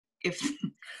if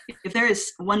if there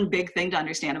is one big thing to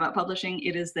understand about publishing,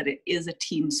 it is that it is a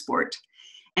team sport,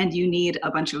 and you need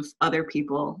a bunch of other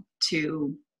people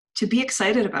to be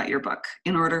excited about your book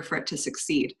in order for it to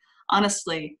succeed.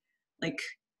 Honestly, like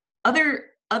other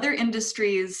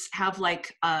industries have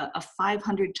like a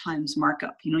 500 times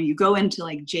markup. You know, you go into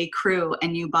like J. Crew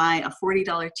and you buy a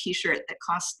 $40 t-shirt that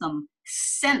costs them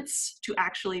cents to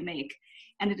actually make.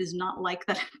 And it is not like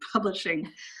that in publishing.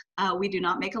 We do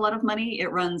not make a lot of money.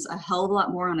 It runs a hell of a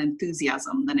lot more on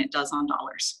enthusiasm than it does on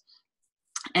dollars.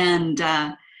 And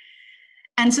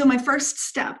so my first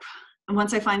step,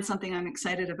 once I find something I'm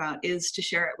excited about, is to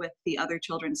share it with the other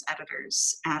children's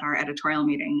editors at our editorial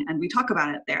meeting. And we talk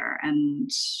about it there, and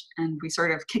we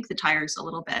sort of kick the tires a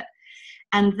little bit.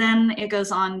 And then it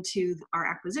goes on to our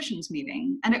acquisitions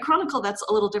meeting. And at Chronicle, that's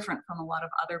a little different from a lot of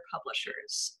other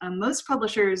publishers. Most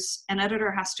publishers, an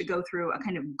editor has to go through a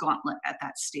kind of gauntlet at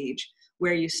that stage,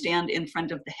 where you stand in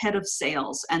front of the head of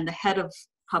sales and the head of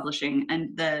publishing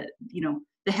and the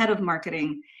head of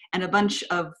marketing, and a bunch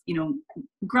of,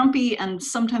 grumpy and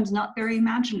sometimes not very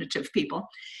imaginative people,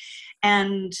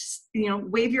 and,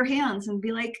 wave your hands and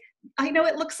be like, I know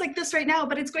it looks like this right now,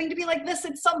 but it's going to be like this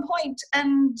at some point.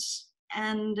 And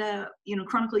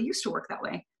Chronicle used to work that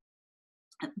way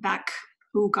back,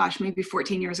 maybe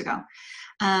 14 years ago.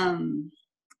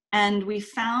 And we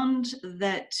found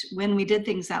that when we did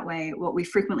things that way, what we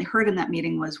frequently heard in that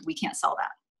meeting was, we can't sell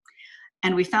that.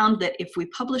 And we found that if we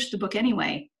published the book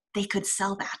anyway, they could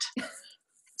sell that.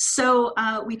 So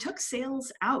we took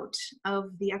sales out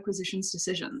of the acquisitions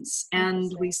decisions,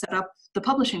 and we set up the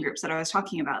publishing groups that I was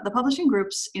talking about. The publishing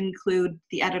groups include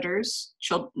the editors,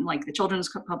 like the children's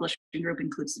publishing group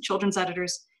includes the children's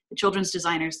editors, the children's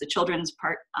designers, the children's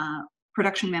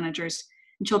production managers,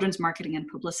 and children's marketing and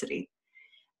publicity.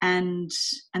 And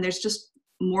there's just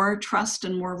more trust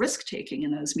and more risk-taking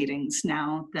in those meetings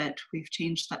now that we've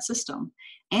changed that system.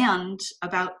 And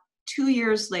about 2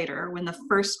 years later, when the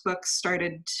first books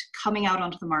started coming out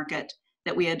onto the market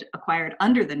that we had acquired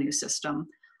under the new system,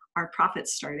 our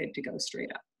profits started to go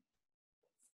straight up.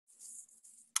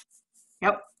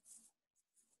 Yep.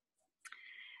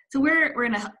 So we're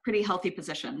in a pretty healthy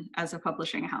position as a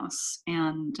publishing house.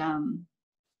 And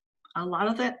a lot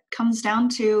of it comes down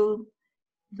to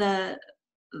the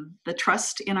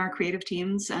trust in our creative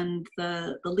teams and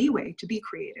the leeway to be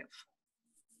creative.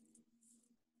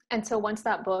 And so once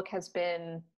that book has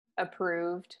been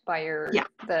approved by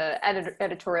the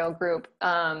editorial group,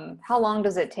 how long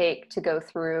does it take to go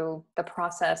through the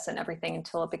process and everything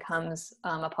until it becomes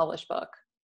a published book?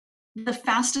 The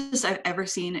fastest I've ever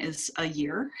seen is a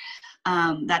year.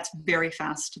 That's very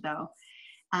fast though.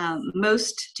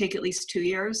 Most take at least 2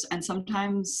 years, and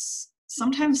sometimes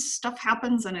stuff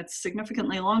happens and it's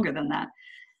significantly longer than that.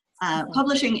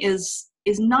 Publishing is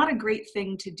not a great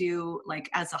thing to do like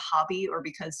as a hobby, or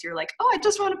because you're like, oh, I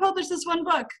just want to publish this one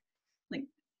book. Like,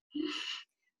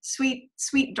 sweet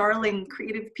darling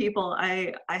creative people,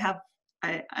 I'm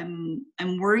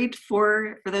worried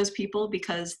for those people,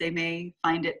 because they may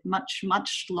find it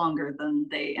much longer than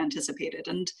they anticipated,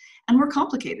 and more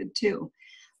complicated too.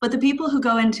 But the people who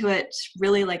go into it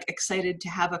really like excited to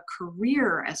have a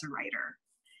career as a writer,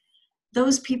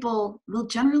 those people will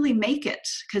generally make it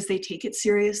because they take it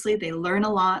seriously, they learn a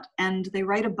lot, and they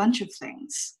write a bunch of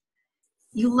things.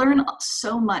 You learn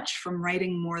so much from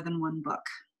writing more than one book.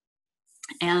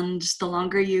 And the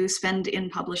longer you spend in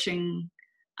publishing,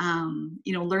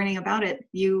 learning about it,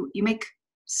 you make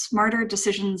smarter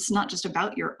decisions, not just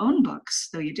about your own books,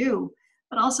 though you do,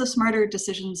 but also smarter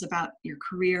decisions about your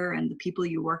career and the people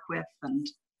you work with, and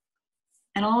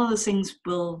all of those things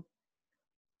will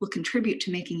contribute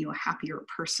to making you a happier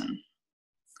person.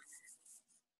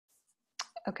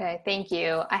 Okay, thank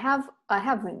you. I have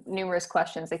numerous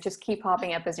questions. They just keep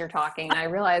popping up as you're talking. And I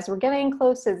realize we're getting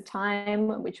close to the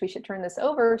time which we should turn this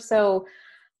over. So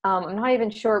I'm not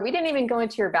even sure. We didn't even go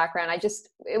into your background.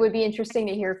 It would be interesting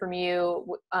to hear from you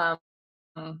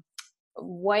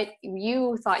what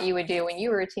you thought you would do when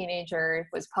you were a teenager.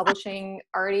 Was publishing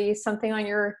already something on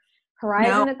your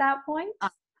horizon at that point?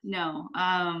 No,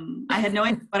 I had no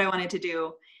idea what I wanted to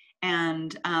do.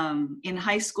 And in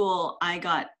high school, I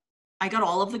got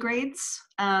all of the grades,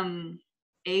 A,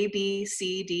 B,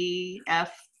 C, D,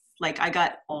 F, like I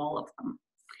got all of them.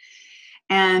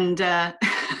 And,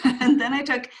 and then I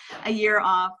took a year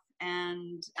off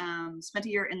and spent a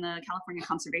year in the California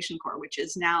Conservation Corps, which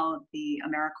is now the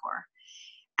AmeriCorps.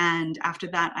 And after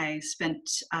that, I spent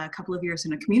a couple of years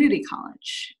in a community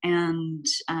college. And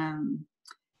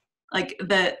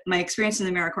my experience in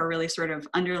the AmeriCorps really sort of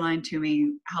underlined to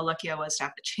me how lucky I was to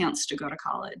have the chance to go to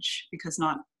college, because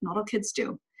not all kids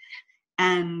do.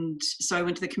 And so I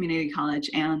went to the community college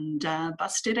and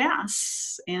busted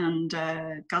ass and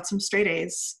got some straight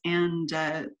A's and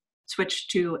switched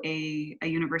to a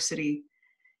university.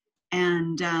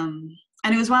 And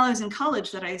it was while I was in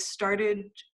college that I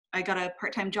got a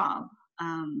part-time job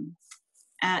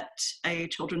at a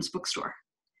children's bookstore.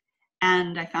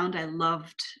 And I found I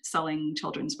loved selling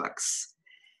children's books.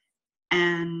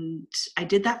 And I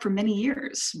did that for many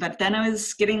years. But then I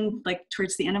was getting like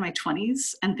towards the end of my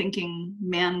 20s and thinking,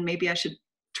 man, maybe I should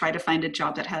try to find a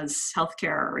job that has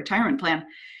healthcare or retirement plan.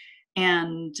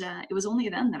 And it was only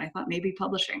then that I thought maybe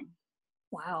publishing.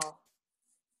 Wow.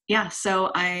 Yeah, so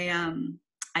I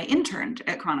interned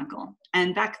at Chronicle.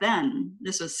 And back then,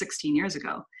 this was 16 years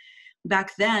ago,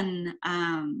 back then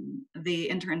the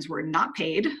interns were not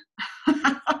paid.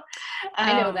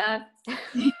 I know that.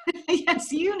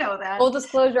 Yes, you know that. Full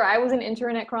disclosure, I was an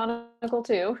intern at Chronicle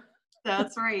too.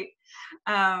 That's right.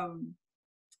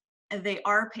 They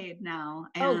are paid now,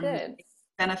 and good.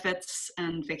 benefits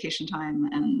and vacation time,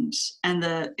 and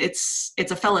it's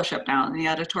a fellowship now, and the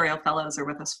editorial fellows are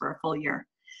with us for a full year.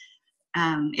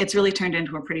 It's really turned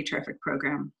into a pretty terrific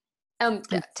program.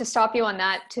 To stop you on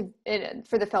that,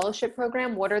 for the fellowship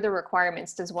program, what are the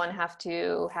requirements? Does one have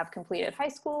to have completed high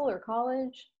school or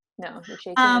college? No, you're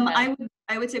shaking your head.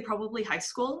 I would say probably high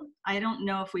school. I don't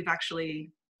know if we've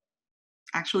actually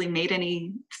made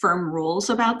any firm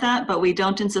rules about that, but we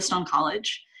don't insist on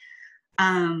college.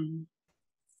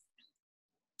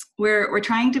 We're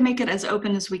trying to make it as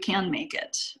open as we can make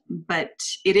it, but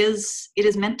it is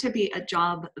meant to be a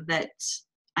job that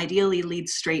ideally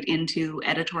leads straight into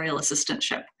editorial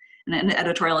assistantship. And an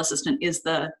editorial assistant is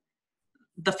the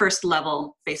first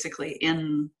level, basically,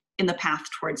 in the path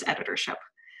towards editorship.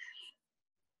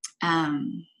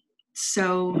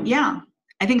 So yeah,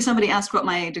 I think somebody asked what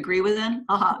my degree was in.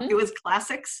 It was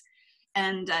classics.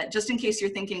 And just in case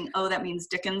you're thinking, oh, that means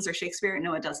Dickens or Shakespeare.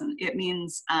 No, it doesn't. It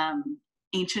means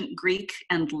ancient Greek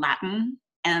and Latin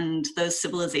and those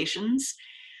civilizations.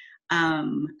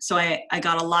 So I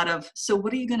got a lot of, so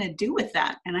what are you going to do with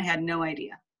that? And I had no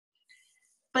idea.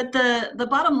 But the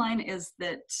bottom line is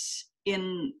that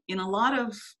in a lot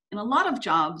of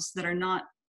jobs that are not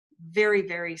very,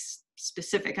 very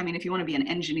specific. I mean, if you want to be an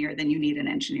engineer, then you need an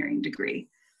engineering degree.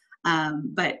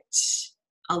 But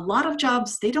a lot of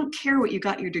jobs, they don't care what you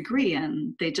got your degree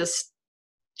in. They just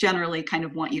generally kind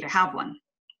of want you to have one.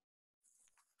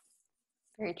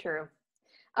 Very true.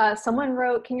 Someone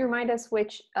wrote, can you remind us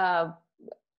which,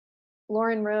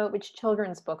 Lauren wrote, which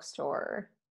children's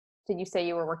bookstore? Did you say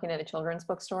you were working at a children's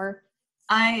bookstore?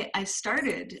 I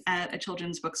started at a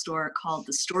children's bookstore called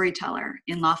The Storyteller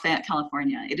in Lafayette,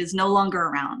 California. It is no longer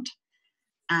around.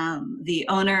 The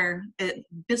owner,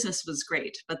 business was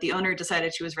great, but the owner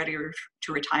decided she was ready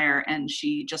to retire, and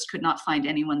she just could not find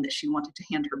anyone that she wanted to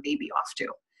hand her baby off to.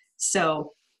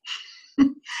 So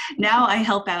now I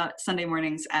help out Sunday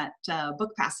mornings at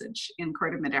Book Passage in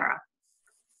Corte Madera,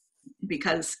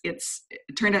 because it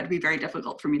turned out to be very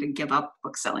difficult for me to give up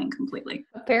book selling completely.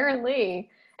 Apparently.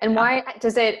 And why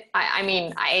does it, I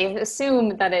mean, I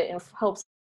assume that it helps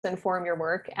inform your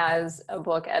work as a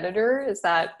book editor. Is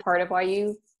that part of why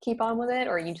you keep on with it,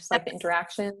 or you just like the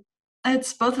interaction?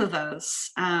 It's both of those.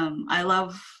 I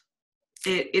love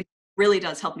it. It really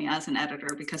does help me as an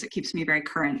editor, because it keeps me very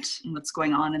current in what's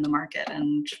going on in the market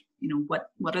and, you know,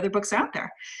 what other books are out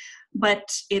there.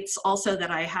 But it's also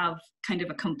that I have kind of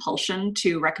a compulsion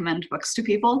to recommend books to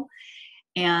people.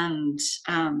 And,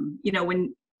 you know,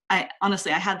 I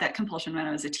had that compulsion when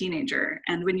I was a teenager.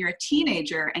 And when you're a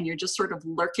teenager and you're just sort of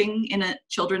lurking in a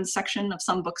children's section of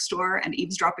some bookstore and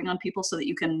eavesdropping on people so that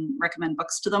you can recommend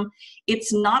books to them,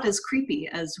 it's not as creepy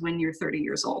as when you're 30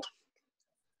 years old.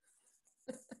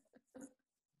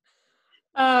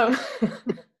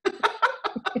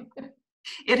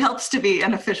 It helps to be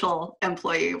an official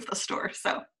employee of the store,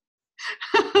 so.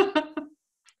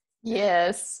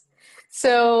 Yes.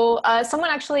 So someone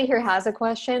actually here has a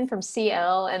question from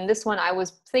CL, and this one I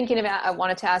was thinking about, I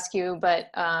wanted to ask you, but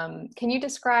can you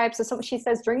describe, she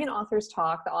says, during an author's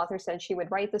talk, the author said she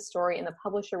would write the story and the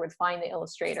publisher would find the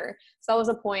illustrator. So that was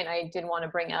a point I did want to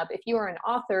bring up. If you are an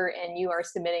author and you are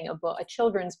submitting a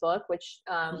children's book, which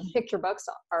picture books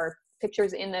are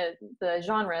pictures in the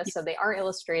genre, so they are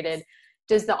illustrated.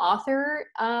 Does the author,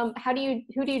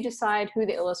 who do you decide who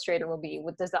the illustrator will be?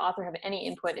 Does the author have any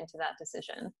input into that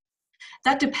decision?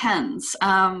 That depends.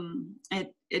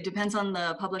 It depends on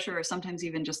the publisher, or sometimes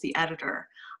even just the editor.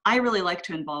 I really like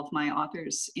to involve my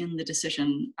authors in the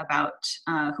decision about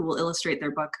who will illustrate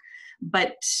their book,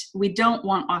 but we don't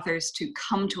want authors to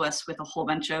come to us with a whole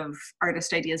bunch of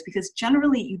artist ideas, because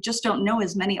generally you just don't know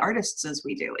as many artists as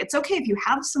we do. It's okay if you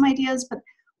have some ideas, but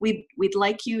we'd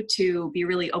like you to be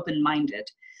really open-minded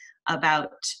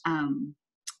about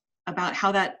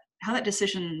how that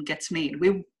decision gets made.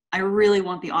 I really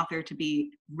want the author to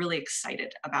be really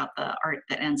excited about the art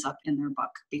that ends up in their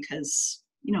book, because,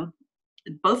 you know,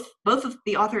 both of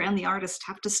the author and the artist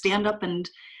have to stand up and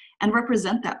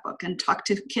represent that book and talk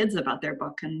to kids about their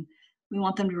book, and we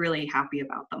want them to be really happy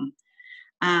about them.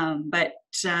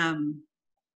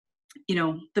 You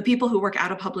know, the people who work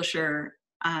at a publisher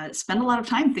spend a lot of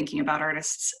time thinking about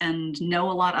artists and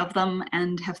know a lot of them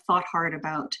and have thought hard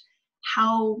about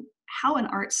how an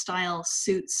art style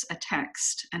suits a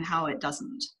text and how it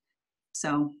doesn't.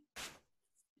 So.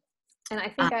 And I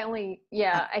think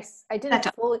I didn't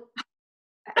fully,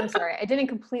 I'm sorry, I didn't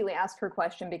completely ask her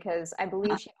question, because I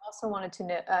believe she also wanted to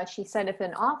know, she said if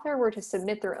an author were to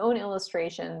submit their own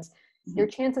illustrations, your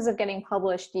chances of getting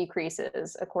published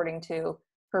decreases, according to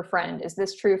her friend. Is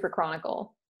this true for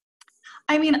Chronicle?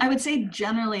 I mean, I would say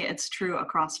generally it's true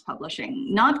across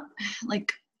publishing. Not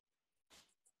like,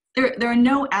 there are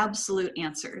no absolute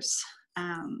answers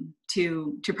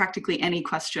to practically any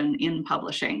question in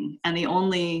publishing, and the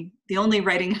only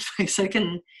writing advice I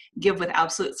can give with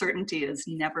absolute certainty is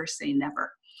never say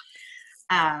never.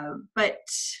 But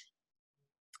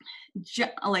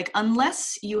like,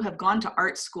 unless you have gone to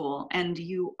art school and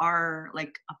you are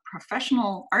like a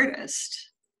professional artist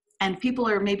and people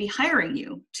are maybe hiring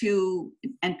you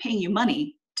and paying you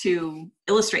money to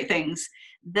illustrate things,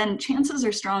 then chances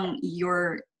are strong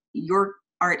your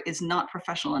art is not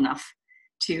professional enough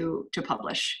to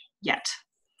publish yet.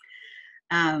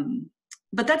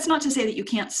 But that's not to say that you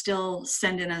can't still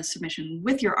send in a submission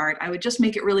with your art. I would just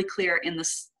make it really clear in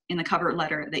the cover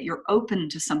letter that you're open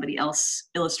to somebody else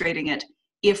illustrating it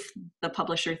if the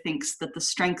publisher thinks that the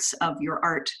strengths of your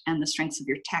art and the strengths of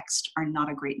your text are not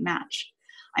a great match.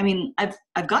 I mean,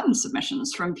 I've gotten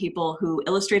submissions from people who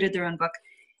illustrated their own book,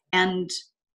 and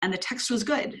the text was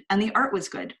good and the art was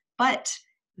good, but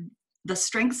the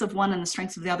strengths of one and the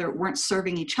strengths of the other weren't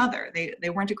serving each other. They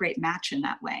weren't a great match in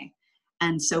that way.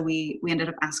 And so we ended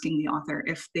up asking the author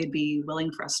if they'd be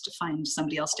willing for us to find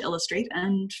somebody else to illustrate,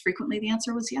 and frequently the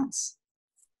answer was yes.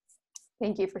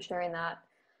 Thank you for sharing that.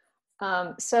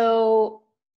 So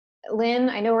Lynn,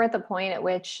 I know we're at the point at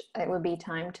which it would be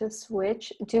time to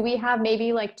switch. Do we have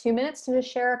maybe like 2 minutes to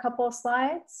just share a couple of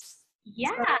slides?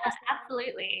 Yeah,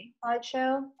 absolutely.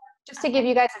 Slideshow, just to give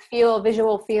you guys a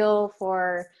visual feel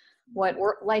for what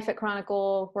life at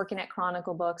Chronicle, working at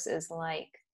Chronicle Books is like.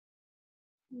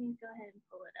 Let me go ahead and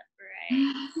pull it up right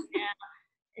now.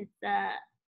 It's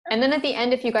and then at the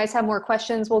end, if you guys have more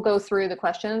questions, we'll go through the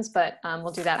questions, but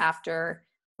we'll do that after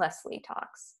Leslie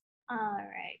talks. All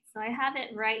right, so I have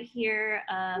it right here.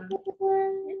 Oops.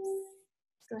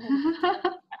 Go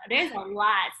ahead. There's a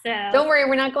lot, so. Don't worry,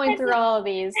 we're not going through all of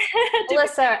these.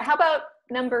 Melissa, how about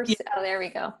numbers? Yeah. Oh, there we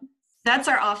go. That's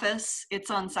our office. It's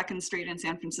on 2nd Street in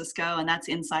San Francisco, and that's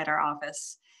inside our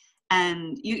office.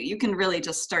 And you can really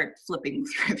just start flipping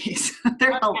through these.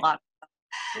 There's a lot.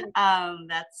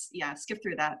 Skip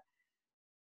through that.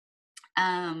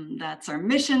 That's our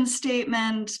mission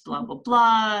statement, blah, blah,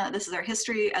 blah. This is our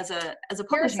history as a publisher.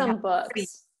 Here are some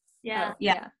books. Yeah.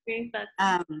 Great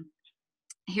books.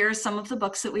 Here are some of the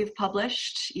books that we've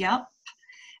published. Yep.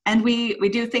 And we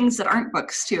do things that aren't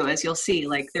books too, as you'll see.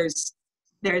 Like there's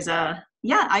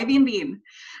Ivy and Bean.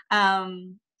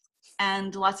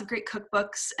 And lots of great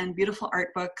cookbooks and beautiful art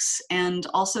books, and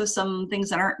also some things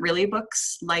that aren't really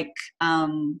books, like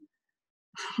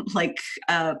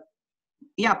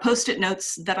Post-it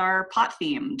notes that are pot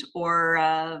themed,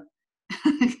 or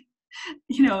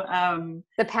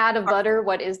the pad of butter.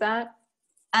 What is that?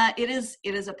 It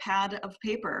is a pad of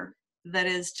paper that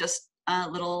is just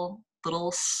little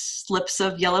slips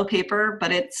of yellow paper,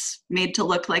 but it's made to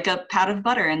look like a pad of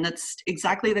butter, and that's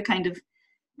exactly the kind of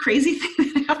crazy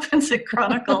thing that happens at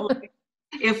Chronicle.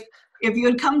 If you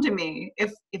had come to me,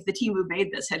 if the team who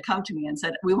made this had come to me and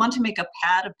said, we want to make a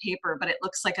pad of paper, but it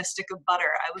looks like a stick of butter,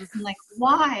 I would have been like,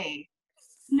 why?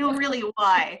 No, really,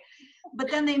 why? But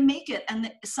then they make it,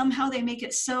 and somehow they make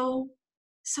it so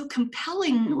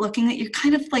compelling looking that you're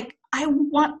kind of like, I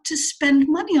want to spend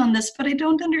money on this, but I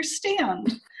don't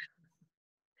understand.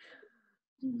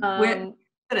 We're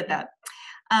good at that.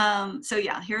 So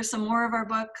yeah, here are some more of our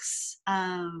books.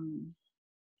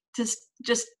 Just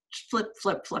flip.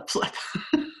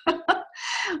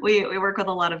 We work with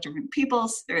a lot of different people.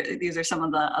 These are some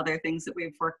of the other things that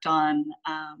we've worked on.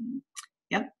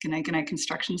 Good Night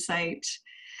construction site.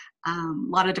 A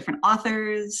lot of different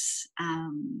authors,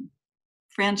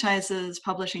 franchises,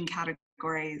 publishing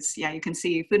categories. Yeah, you can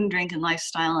see food and drink and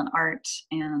lifestyle and art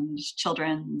and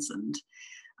children's and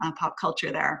pop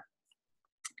culture there.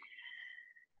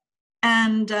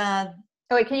 And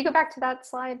Oh wait, can you go back to that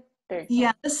slide? There you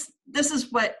yeah, go. this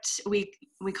is what we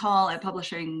call at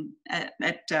publishing at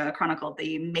Chronicle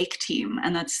the make team,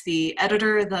 and that's the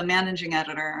editor, the managing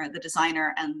editor, the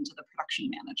designer, and the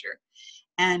production manager.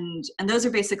 And those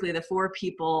are basically the four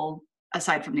people,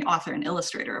 aside from the author and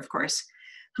illustrator, of course,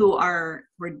 who were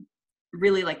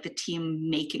really like the team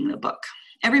making the book.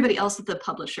 Everybody else at the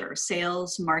publisher,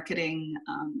 sales, marketing,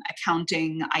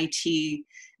 accounting, IT,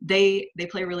 they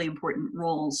play really important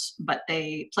roles, but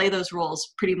they play those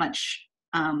roles pretty much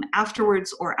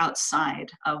afterwards or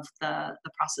outside of the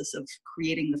process of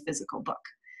creating the physical book.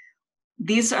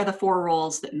 These are the four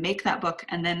roles that make that book,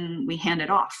 and then we hand it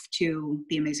off to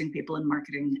the amazing people in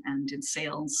marketing and in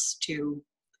sales to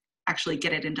actually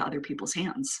get it into other people's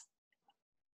hands.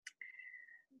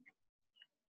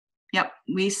 Yep,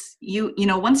 you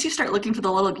know, once you start looking for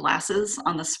the little glasses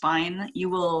on the spine, you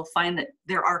will find that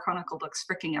there are Chronicle books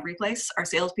freaking every place. Our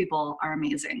salespeople are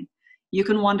amazing. You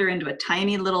can wander into a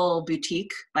tiny little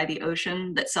boutique by the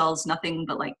ocean that sells nothing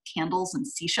but like candles and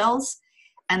seashells,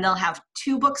 and they'll have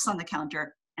 2 books on the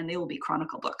counter, and they will be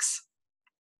Chronicle books.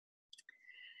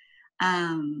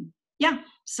 Yeah,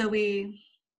 so we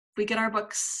get our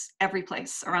books every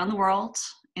place around the world,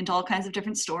 into all kinds of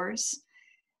different stores,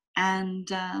 and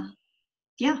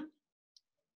yeah.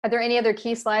 Are there any other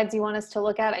key slides you want us to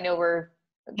look at? I know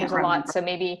there's a lot, so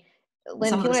maybe,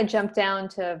 Lynn, if you want to jump down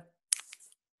to,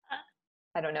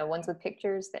 I don't know, ones with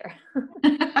pictures there.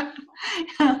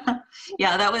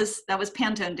 Yeah, that was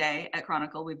Pantone Day at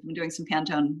Chronicle. We've been doing some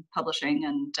Pantone publishing,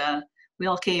 and we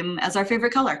all came as our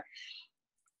favorite color.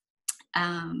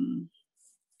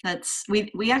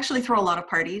 We actually throw a lot of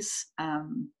parties.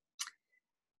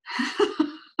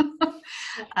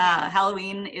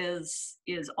 Halloween is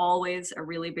always a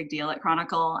really big deal at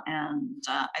Chronicle, and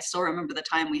I still remember the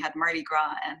time we had Mardi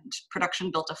Gras and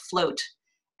production built a float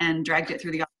and dragged it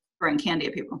through the office throwing candy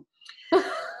at people.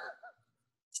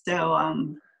 So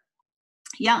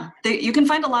yeah, you can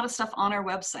find a lot of stuff on our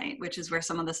website, which is where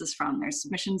some of this is from. There's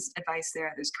submissions advice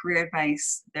there, there's career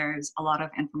advice, there's a lot of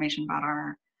information about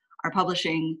our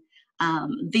publishing.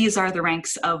 These are the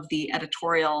ranks of the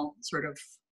editorial, sort of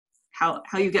how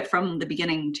you get from the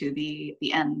beginning to the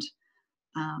end.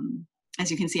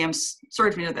 As you can see, I'm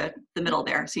sort of near the middle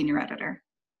there, senior editor.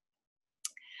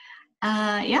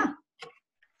 Yeah.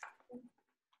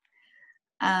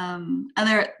 And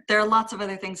there are lots of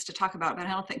other things to talk about, but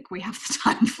I don't think we have the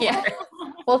time for it.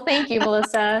 Well, thank you,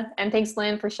 Melissa. And thanks,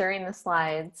 Lynn, for sharing the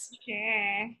slides.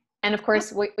 Sure. And of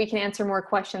course, we can answer more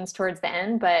questions towards the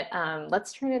end, but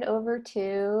let's turn it over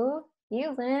to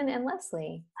you, Lynn and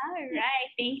Leslie. All right.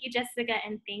 Thank you, Jessica.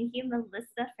 And thank you, Melissa,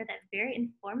 for that very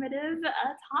informative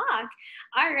talk.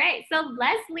 All right. So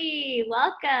Leslie,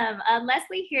 welcome.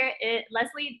 Leslie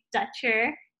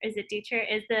Dutcher, is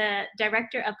the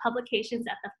Director of Publications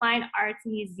at the Fine Arts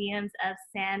Museums of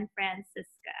San Francisco.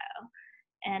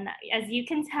 And as you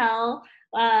can tell,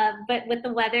 but with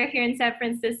the weather here in San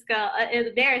Francisco,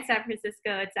 there in San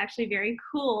Francisco, it's actually very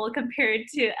cool compared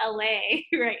to LA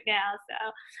right now.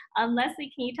 So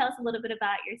Leslie, can you tell us a little bit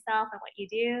about yourself and what you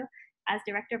do as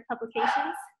Director of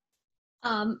Publications?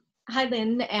 Hi,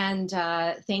 Lynn, and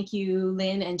thank you,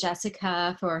 Lynn and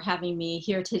Jessica, for having me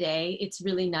here today. It's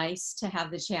really nice to have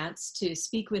the chance to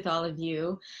speak with all of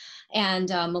you. And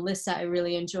Melissa, I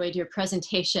really enjoyed your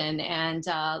presentation and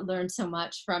learned so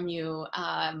much from you.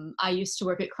 I used to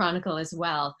work at Chronicle as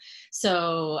well,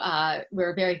 so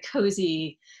we're a very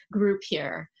cozy group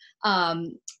here.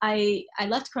 I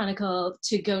left Chronicle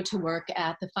to go to work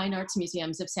at the Fine Arts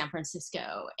Museums of San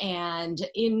Francisco. And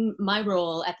in my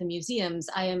role at the museums,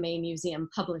 I am a museum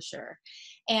publisher.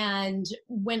 And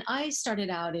when I started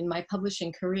out in my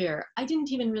publishing career, I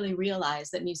didn't even really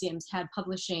realize that museums had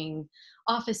publishing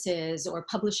offices or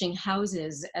publishing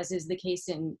houses, as is the case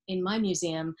in my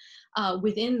museum,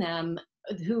 within them,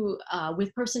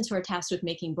 with persons who are tasked with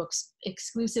making books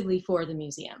exclusively for the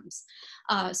museums.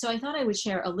 So I thought I would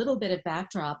share a little bit of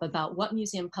backdrop about what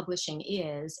museum publishing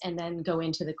is, and then go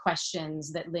into the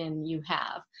questions that, Lynn, you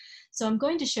have. So I'm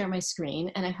going to share my screen,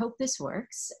 and I hope this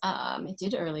works. It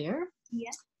did earlier.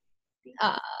 Yes.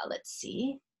 Let's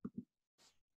see.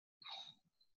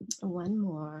 One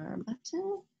more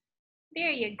button.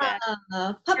 There you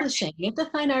go. Publishing at the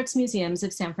Fine Arts Museums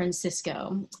of San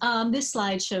Francisco. This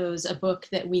slide shows a book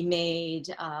that we made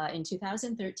in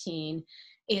 2013.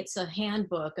 It's a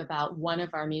handbook about one of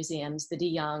our museums, the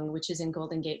DeYoung, which is in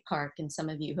Golden Gate Park, and some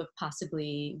of you have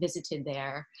possibly visited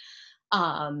there.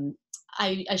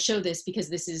 I show this because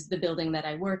this is the building that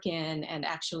I work in, and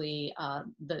actually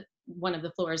one of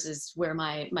the floors is where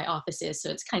my office is, so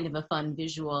it's kind of a fun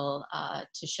visual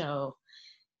to show.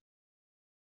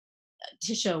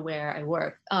 to show where I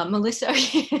work. Melissa,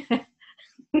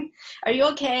 are you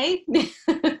okay?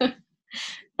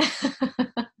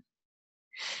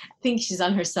 I think she's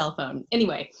on her cell phone.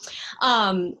 Anyway,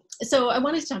 so I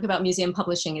wanted to talk about museum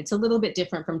publishing. It's a little bit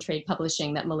different from trade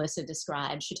publishing that Melissa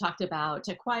described. She talked about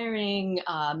acquiring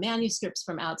manuscripts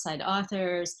from outside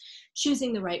authors,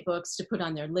 choosing the right books to put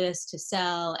on their list to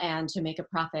sell and to make a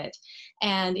profit.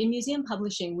 And in museum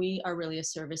publishing, we are really a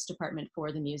service department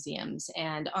for the museums.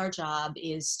 And our job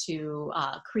is to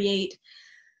create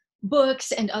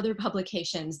books and other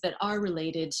publications that are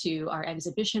related to our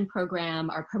exhibition program,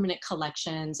 our permanent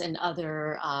collections, and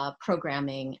other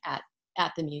programming at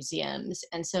the museums.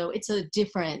 And so it's a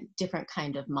different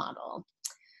kind of model.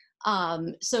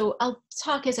 So I'll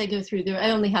talk as I go through there.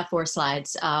 I only have 4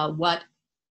 slides, what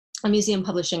a museum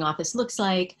publishing office looks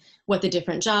like, what the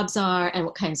different jobs are, and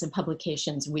what kinds of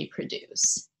publications we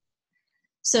produce.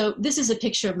 So this is a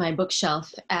picture of my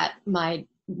bookshelf at my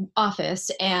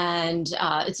office, and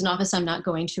it's an office I'm not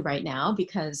going to right now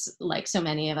because, like so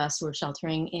many of us, we're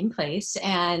sheltering in place.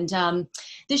 And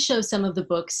this shows some of the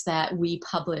books that we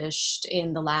published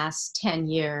in the last 10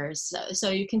 years. So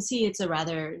you can see it's a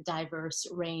rather diverse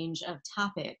range of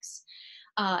topics.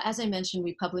 As I mentioned,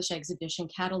 we publish exhibition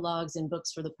catalogs and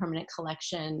books for the permanent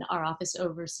collection. Our office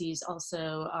oversees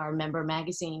also our member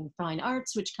magazine, Fine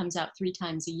Arts, which comes out 3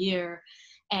 times a year,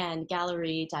 and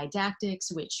gallery didactics,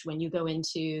 which when you go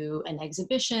into an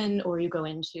exhibition or you go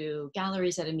into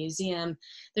galleries at a museum,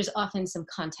 there's often some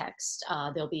context.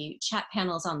 There'll be chat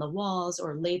panels on the walls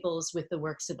or labels with the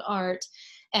works of art.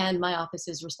 And my office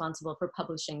is responsible for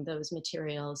publishing those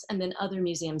materials, and then other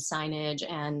museum signage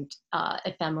and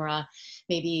ephemera,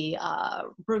 maybe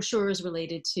brochures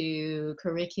related to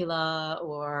curricula,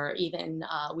 or even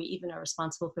we even are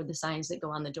responsible for the signs that go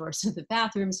on the doors of the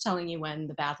bathrooms telling you when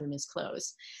the bathroom is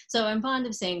closed. So I'm fond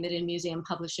of saying that in museum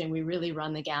publishing, we really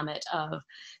run the gamut of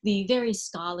the very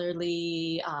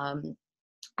scholarly,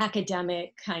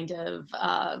 academic kind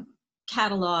of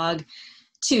catalog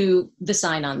to the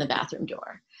sign on the bathroom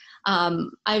door.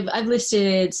 I've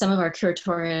listed some of our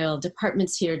curatorial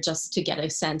departments here just to get a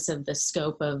sense of the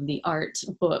scope of the art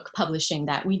book publishing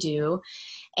that we do.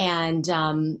 And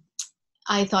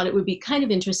I thought it would be kind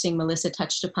of interesting, Melissa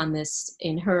touched upon this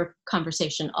in her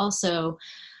conversation also.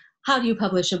 How do you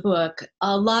publish a book?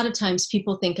 A lot of times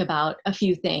people think about a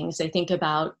few things. They think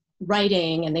about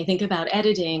writing, and they think about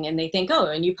editing, and they think, oh,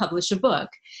 and you publish a book.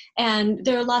 And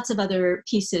there are lots of other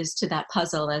pieces to that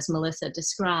puzzle, as Melissa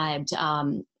described.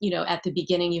 You know, at the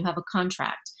beginning, you have a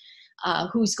contract.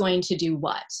 Who's going to do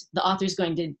what? The author's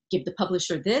going to give the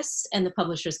publisher this, and the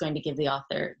publisher is going to give the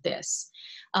author this.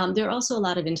 There are also a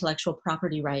lot of intellectual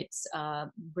property rights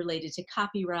related to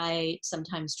copyright,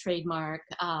 sometimes trademark.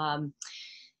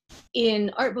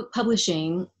 In art book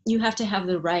publishing, you have to have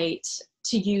the right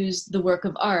to use the work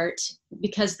of art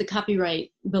because the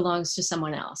copyright belongs to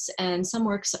someone else. And some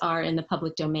works are in the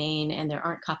public domain and there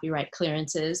aren't copyright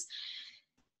clearances.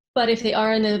 But if they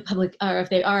are in the public, or if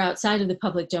they are outside of the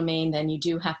public domain, then you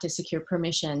do have to secure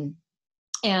permission.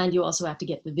 And you also have to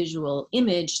get the visual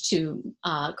image to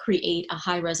create a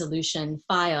high resolution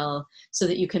file so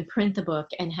that you can print the book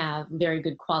and have very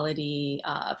good quality,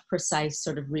 precise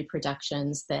sort of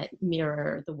reproductions that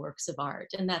mirror the works of art.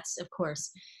 And that's, of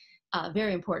course,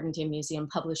 very important in museum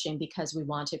publishing because we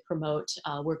want to promote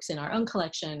works in our own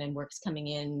collection and works coming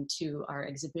into our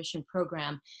exhibition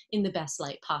program in the best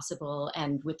light possible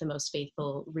and with the most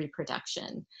faithful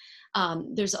reproduction.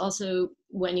 There's also,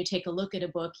 when you take a look at a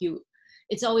book,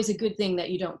 it's always a good thing that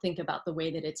you don't think about the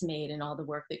way that it's made and all the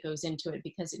work that goes into it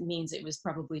because it means it was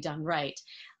probably done right.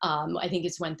 I think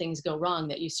it's when things go wrong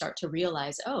that you start to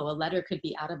realize, oh, a letter could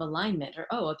be out of alignment, or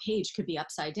oh, a page could be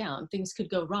upside down. Things could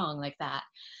go wrong like that.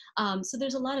 So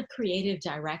there's a lot of creative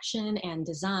direction and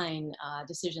design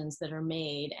decisions that are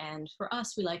made. And for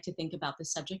us, we like to think about the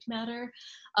subject matter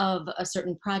of a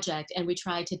certain project, and we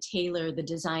try to tailor the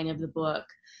design of the book,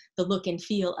 the look and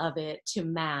feel of it to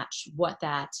match what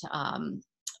that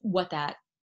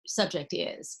subject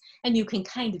is. And you can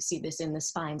kind of see this in the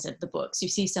spines of the books. You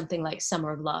see something like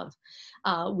Summer of Love.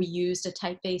 We used a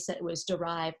typeface that was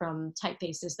derived from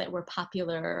typefaces that were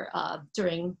popular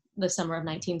during the summer of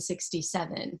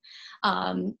 1967.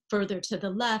 Further to the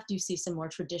left, you see some more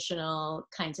traditional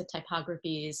kinds of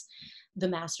typographies. The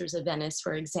Masters of Venice,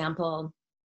 for example,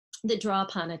 that draw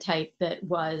upon a type that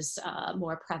was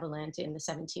more prevalent in the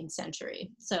 17th century.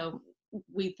 So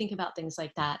we think about things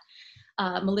like that.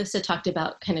 Melissa talked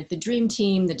about kind of the dream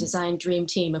team, the design dream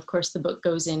team. Of course, the book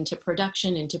goes into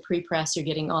production, into pre-press. You're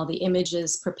getting all the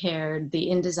images prepared, the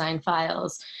InDesign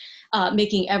files.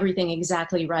 making everything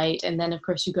exactly right. And then of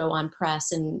course you go on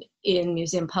press, and in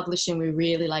museum publishing, we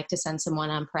really like to send someone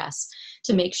on press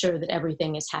to make sure that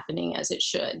everything is happening as it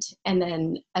should. And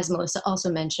then, as Melissa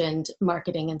also mentioned,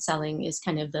 marketing and selling is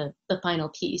kind of the final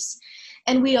piece.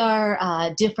 And we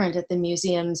are different at the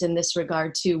museums in this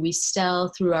regard too. We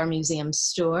sell through our museum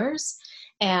stores,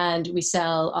 and we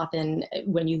sell often.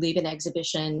 When you leave an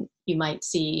exhibition, you might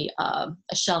see a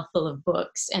shelf full of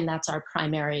books, and that's our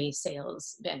primary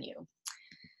sales venue.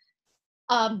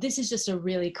 This is just a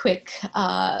really quick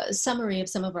summary of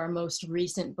some of our most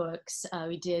recent books.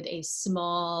 We did a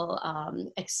small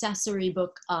accessory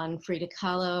book on Frida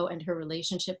Kahlo and her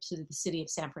relationship to the city of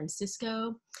San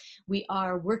Francisco. We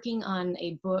are working on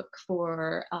a book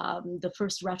for the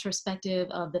first retrospective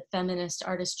of the feminist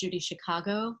artist Judy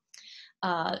Chicago.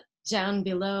 Down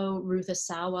below, Ruth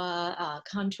Asawa,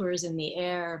 Contours in the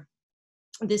Air.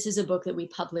 This is a book that we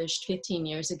published 15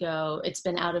 years ago. It's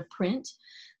been out of print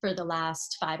for the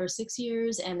last 5 or 6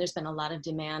 years, and there's been a lot of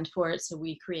demand for it, so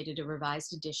we created a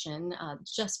revised edition,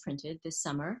 just printed this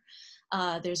summer.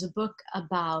 There's a book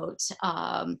about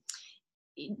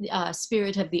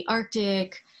Spirit of the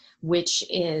Arctic, which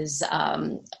is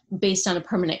based on a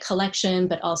permanent collection,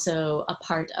 but also a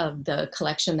part of the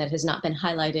collection that has not been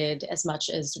highlighted as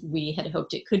much as we had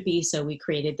hoped it could be, so we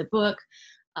created the book.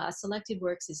 Selected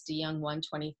Works is DeYoung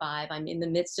 125. I'm in the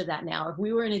midst of that now. If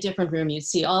we were in a different room, you'd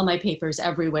see all my papers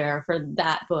everywhere for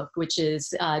that book, which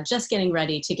is just getting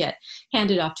ready to get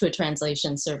handed off to a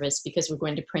translation service because we're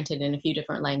going to print it in a few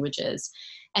different languages.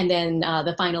 And then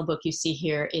the final book you see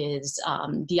here is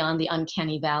Beyond the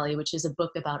Uncanny Valley, which is a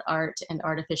book about art and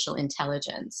artificial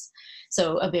intelligence.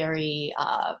 So a very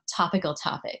topical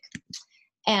topic.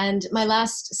 And my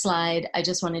last slide, I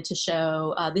just wanted to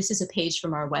show, this is a page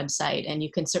from our website, and you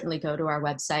can certainly go to our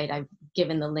website. I've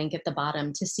given the link at the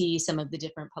bottom to see some of the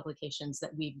different publications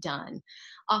that we've done.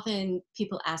 Often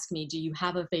people ask me, do you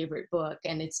have a favorite book?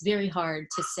 And it's very hard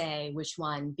to say which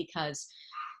one, because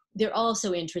they're all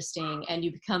so interesting and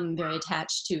you become very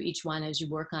attached to each one as you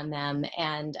work on them.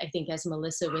 And I think, as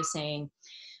Melissa was saying,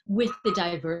 with the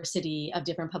diversity of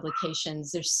different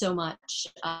publications, there's so much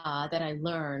that I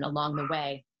learn along the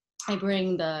way. I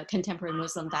bring the Contemporary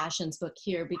Muslim Fashions book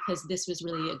here because this was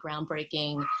really a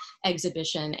groundbreaking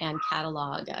exhibition and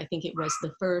catalog. I think it was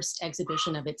the first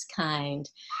exhibition of its kind.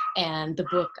 And the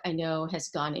book, I know, has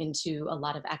gone into a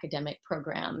lot of academic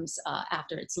programs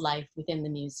after its life within the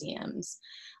museums.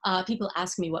 People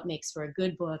ask me what makes for a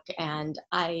good book, and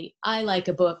I like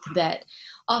a book that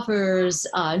offers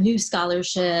new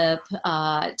scholarship,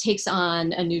 takes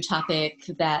on a new topic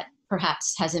that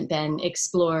perhaps hasn't been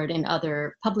explored in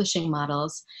other publishing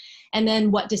models. And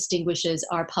then what distinguishes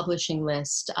our publishing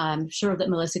list. I'm sure that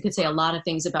Melissa could say a lot of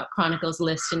things about Chronicle's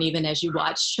list, and even as you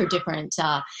watch her different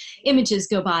images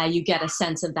go by, you get a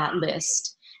sense of that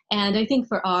list. And I think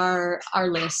for our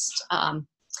list,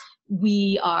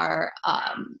 we are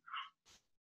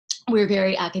we're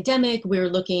very academic. We're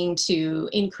looking to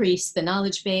increase the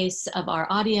knowledge base of our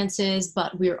audiences,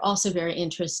 but we're also very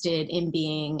interested in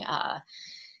being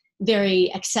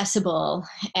very accessible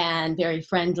and very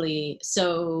friendly.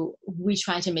 So we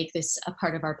try to make this a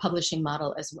part of our publishing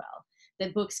model as well,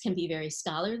 that books can be very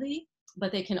scholarly,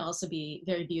 but they can also be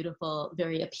very beautiful,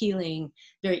 very appealing,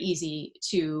 very easy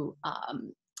to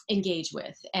engage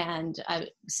with. And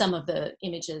some of the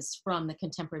images from the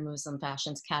Contemporary Muslim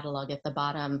Fashions catalog at the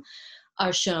bottom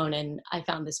are shown, and I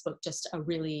found this book just a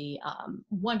really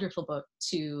wonderful book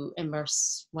to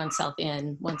immerse oneself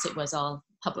in once it was all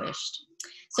published.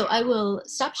 So I will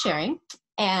stop sharing,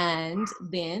 and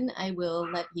then I will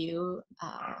let you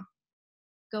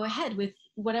go ahead with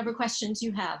whatever questions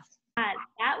you have.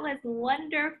 That was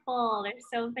wonderful. There's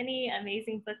so many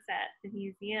amazing books at the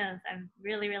museums. I'm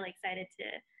really, really excited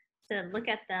to look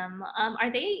at them.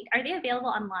 Are they available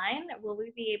online? Will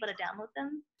we be able to download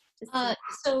them?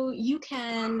 So you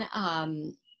can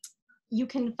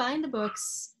find the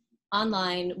books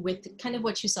online with kind of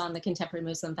what you saw on the Contemporary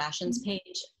Muslim Fashions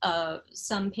page,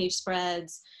 some page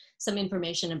spreads, some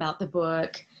information about the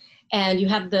book, and you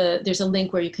have there's a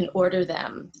link where you can order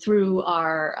them through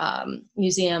our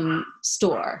museum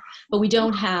store, but we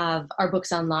don't have our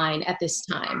books online at this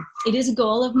time. It is a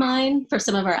goal of mine for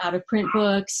some of our out-of-print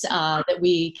books that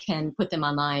we can put them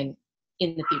online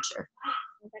in the future.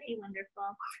 That'd be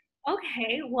wonderful.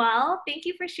 Okay, well, thank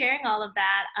you for sharing all of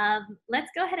that.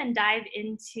 Let's go ahead and dive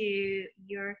into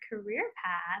your career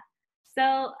path.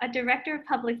 So, a director of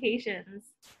publications.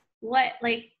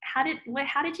 How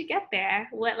did you get there?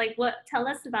 Tell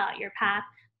us about your path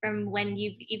from when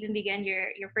you even began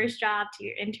your first job to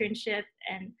your internship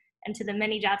and to the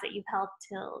many jobs that you've held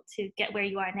to get where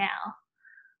you are now.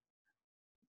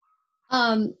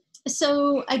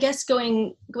 So I guess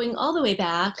going all the way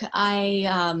back,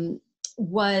 I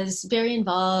was very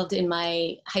involved in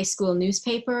my high school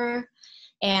newspaper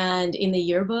and in the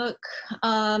yearbook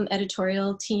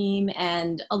editorial team,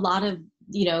 and a lot of,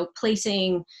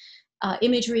 placing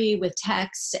imagery with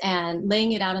text and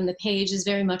laying it out on the page is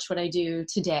very much what I do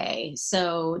today.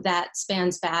 So that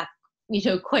spans back,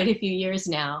 quite a few years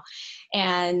now.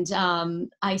 And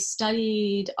I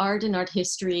studied art and art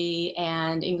history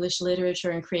and English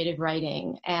literature and creative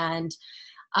writing. And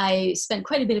I spent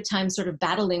quite a bit of time sort of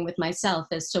battling with myself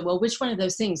as to, well, which one of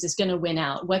those things is going to win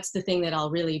out? What's the thing that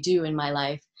I'll really do in my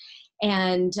life?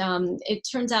 And it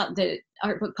turns out that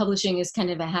art book publishing is kind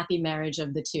of a happy marriage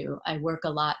of the two. I work a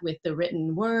lot with the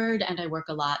written word, and I work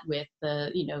a lot with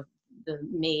the, the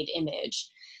made image.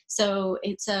 So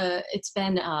it's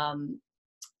been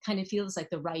kind of feels like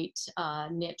the right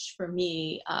niche for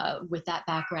me with that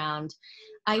background.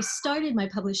 I started my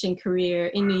publishing career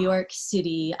in New York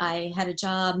City. I had a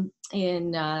job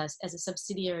in as a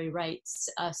subsidiary rights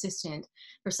assistant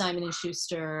for Simon &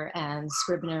 Schuster and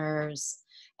Scribner's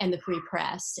and the Free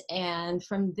Press. And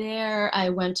from there, I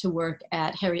went to work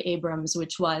at Harry Abrams,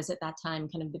 which was at that time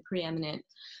kind of the preeminent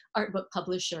art book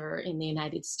publisher in the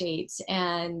United States,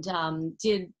 and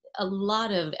did a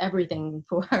lot of everything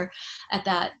for at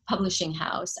that publishing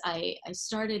house. I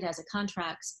started as a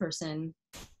contracts person,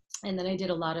 and then I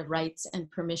did a lot of rights and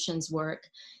permissions work,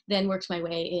 then worked my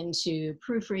way into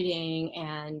proofreading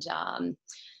and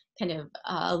kind of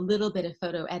a little bit of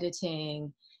photo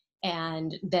editing,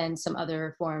 and then some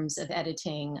other forms of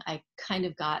editing. I kind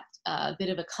of got a bit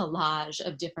of a collage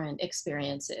of different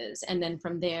experiences. And then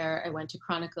from there, I went to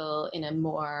Chronicle in a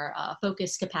more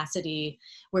focused capacity,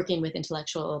 working with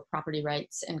intellectual property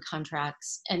rights and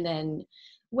contracts, and then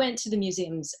went to the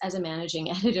museums as a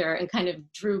managing editor and kind of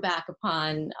drew back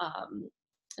upon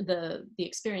the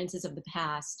experiences of the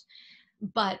past.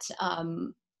 But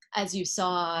as you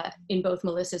saw in both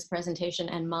Melissa's presentation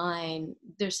and mine,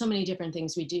 there's so many different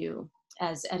things we do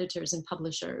as editors and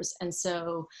publishers. And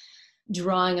so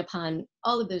drawing upon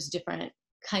all of those different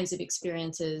kinds of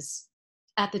experiences,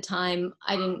 at the time,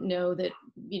 I didn't know that,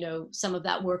 some of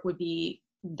that work would be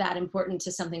that important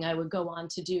to something I would go on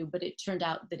to do, but it turned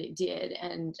out that it did.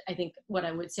 And I think what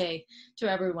I would say to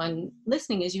everyone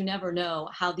listening is you never know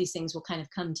how these things will kind of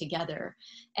come together.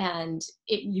 And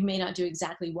you may not do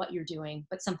exactly what you're doing,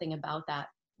 but something about that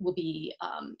will be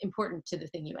important to the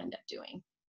thing you end up doing.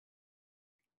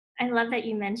 I love that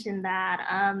you mentioned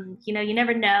that. You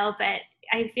never know, but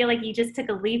I feel like you just took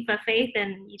a leap of faith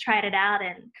and you tried it out,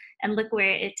 and look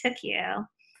where it took you.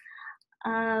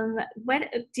 What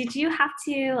did you have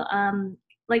to,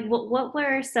 what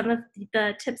were some of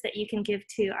the tips that you can give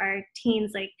to our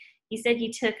teens? Like you said,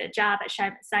 you took a job at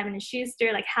Simon &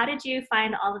 Schuster. Like, how did you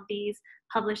find all of these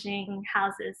publishing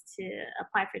houses to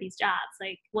apply for these jobs?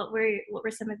 Like, what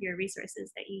were some of your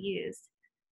resources that you used?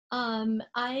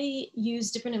 I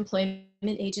used different employment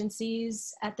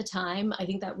agencies at the time. I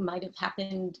think that might have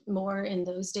happened more in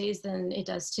those days than it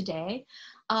does today.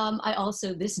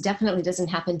 This definitely doesn't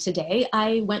happen today.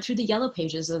 I went through the yellow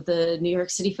pages of the New York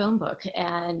City phone book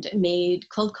and made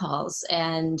cold calls.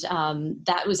 And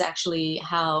that was actually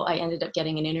how I ended up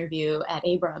getting an interview at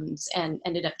Abrams and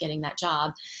ended up getting that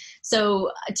job.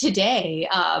 So today,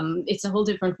 it's a whole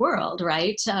different world,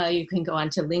 right? You can go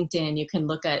onto LinkedIn, you can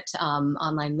look at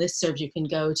online listservs, you can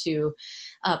go to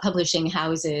publishing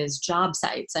houses, job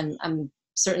sites. I'm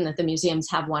certain that the museums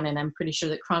have one, and I'm pretty sure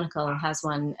that Chronicle has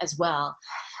one as well.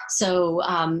 So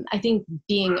I think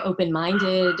being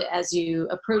open-minded as you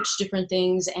approach different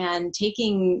things, and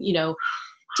taking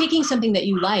something that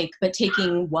you like, but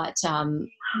taking what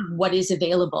is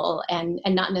available, and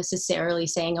not necessarily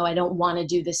saying, oh, I don't want to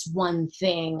do this one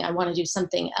thing, I want to do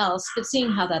something else, but seeing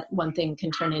how that one thing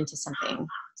can turn into something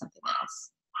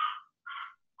else.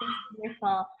 That's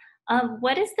wonderful.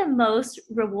 What is the most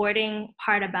rewarding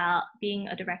part about being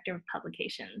a director of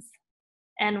publications?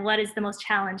 And what is the most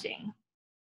challenging?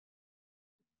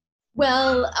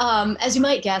 Well, as you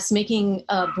might guess, making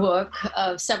a book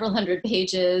of several hundred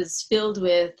pages filled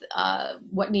with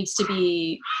what needs to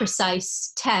be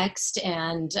precise text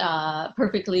and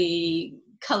perfectly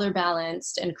color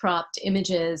balanced and cropped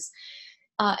images,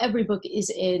 every book is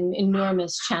an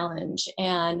enormous challenge.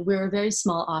 And we're a very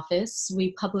small office.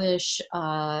 We publish,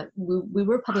 we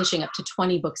were publishing up to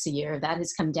 20 books a year. That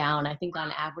has come down. I think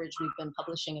on average, we've been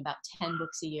publishing about 10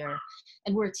 books a year.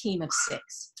 And we're a team of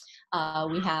 6.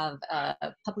 We have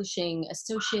a publishing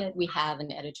associate, we have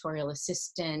an editorial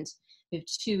assistant, we have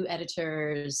 2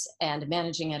 editors and a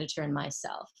managing editor and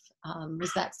myself.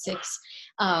 Was that 6?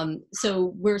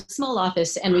 So we're a small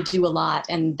office and we do a lot,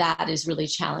 and that is really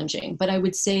challenging. But I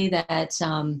would say that,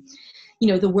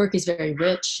 the work is very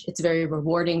rich. It's very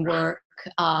rewarding work.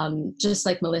 Just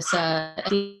like Melissa,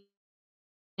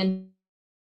 and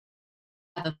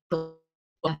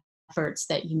efforts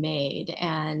that you made.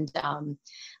 And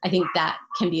I think that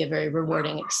can be a very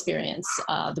rewarding experience.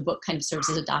 The book kind of serves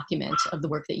as a document of the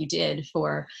work that you did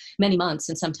for many months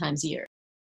and sometimes years.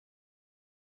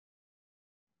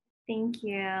 Thank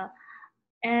you.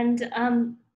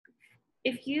 And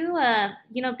if you,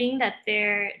 being that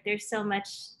there's so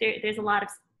much, there's a lot of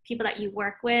people that you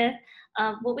work with,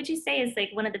 what would you say is like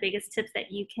one of the biggest tips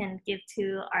that you can give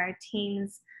to our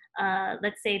teens?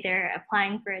 Let's say they're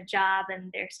applying for a job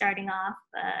and they're starting off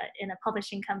in a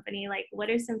publishing company. Like, what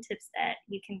are some tips that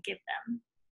you can give them?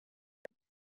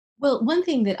 Well, one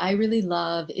thing that I really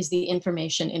love is the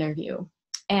information interview.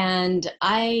 And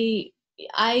I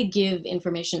give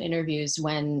information interviews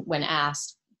when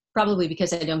asked, probably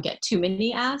because I don't get too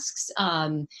many asks.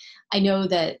 I know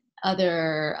that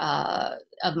other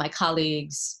of my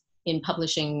colleagues in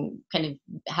publishing kind of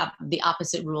have the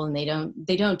opposite rule, and they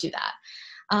don't do that.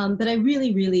 But I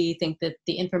really, really think that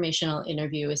the informational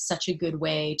interview is such a good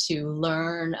way to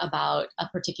learn about a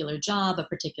particular job, a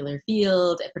particular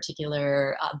field, a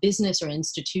particular business or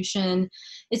institution.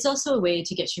 It's also a way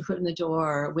to get your foot in the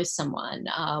door with someone.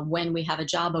 When we have a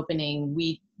job opening,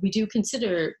 we do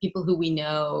consider people who we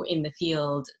know in the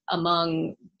field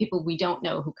among people we don't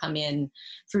know who come in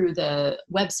through the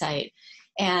website.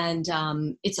 And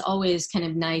it's always kind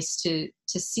of nice to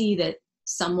see that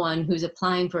someone who's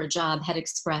applying for a job had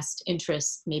expressed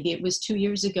interest. Maybe it was 2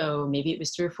 years ago, maybe it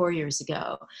was 3 or 4 years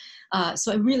ago.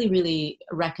 So I really, really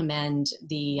recommend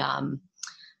the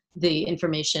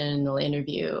informational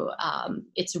interview.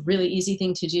 It's a really easy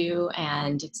thing to do,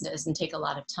 and it doesn't take a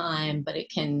lot of time, but it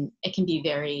can be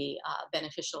very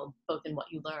beneficial both in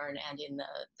what you learn and in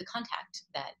the contact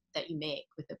that you make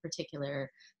with a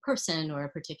particular person or a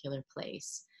particular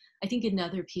place. I think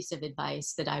another piece of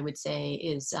advice that I would say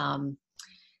is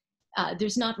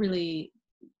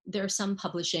there are some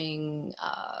publishing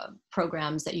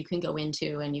programs that you can go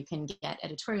into and you can get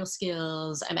editorial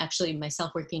skills. I'm actually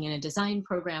myself working in a design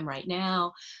program right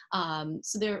now.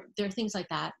 So there are things like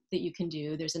that you can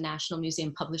do. There's a National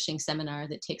Museum Publishing Seminar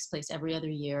that takes place every other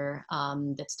year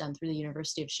that's done through the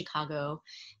University of Chicago.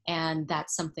 And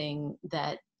that's something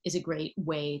that is a great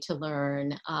way to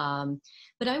learn.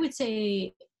 But I would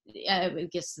say, I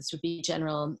guess this would be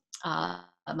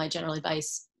my general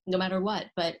advice, no matter what,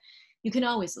 but you can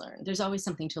always learn. There's always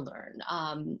something to learn.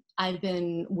 I've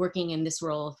been working in this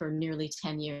role for nearly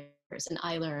 10 years, and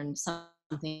I learn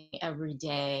something every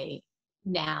day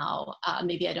now.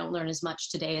 Maybe I don't learn as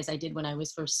much today as I did when I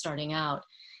was first starting out,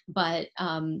 but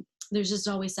there's just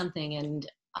always something. And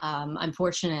I'm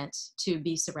fortunate to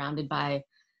be surrounded by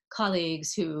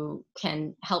colleagues who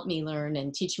can help me learn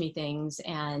and teach me things.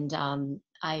 And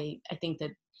I think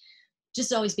that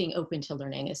just always being open to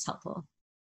learning is helpful.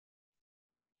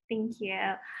 Thank you.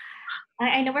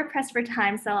 I know we're pressed for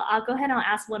time, so I'll go ahead and I'll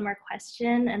ask one more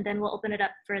question, and then we'll open it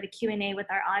up for the Q&A with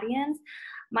our audience.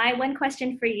 My one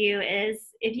question for you is,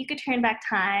 if you could turn back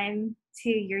time to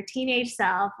your teenage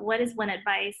self, what is one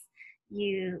advice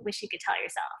you wish you could tell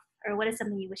yourself? Or what is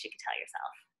something you wish you could tell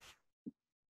yourself?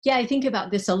 Yeah, I think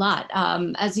about this a lot.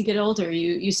 As you get older,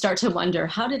 you start to wonder,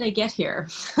 how did I get here?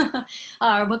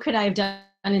 What could I have done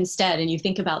instead? And you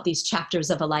think about these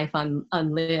chapters of a life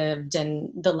unlived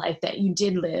and the life that you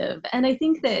did live. And I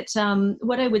think that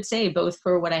what I would say, both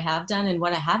for what I have done and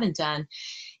what I haven't done,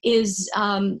 is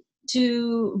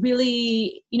to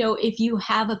really, if you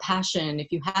have a passion,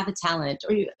 if you have a talent,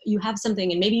 or you have something,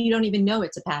 and maybe you don't even know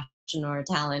it's a passion or a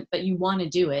talent, but you want to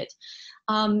do it,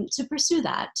 to pursue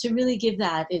that, to really give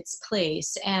that its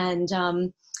place. And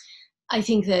I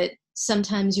think that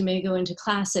sometimes you may go into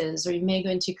classes or you may go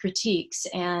into critiques,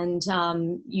 and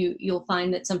you'll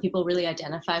find that some people really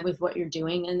identify with what you're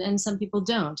doing, and some people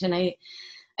don't. And I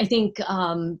think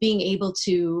being able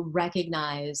to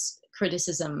recognize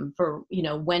criticism for,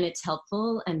 when it's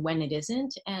helpful and when it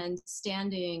isn't, and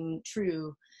standing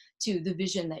true to the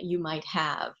vision that you might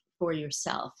have for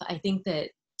yourself. I think that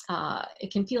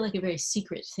it can feel like a very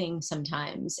secret thing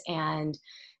sometimes, and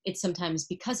it's sometimes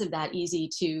because of that easy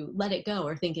to let it go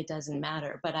or think it doesn't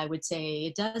matter. But I would say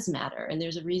it does matter, and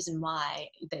there's a reason why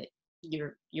that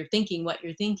you're thinking what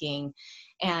you're thinking,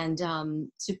 and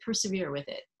to persevere with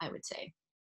it, I would say.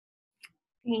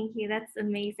 Thank you. That's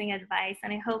amazing advice.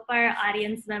 And I hope our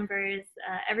audience members,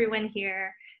 everyone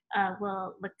here,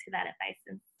 will look to that advice.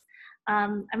 And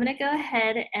I'm going to go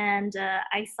ahead and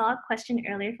I saw a question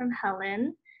earlier from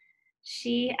Helen.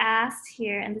 She asked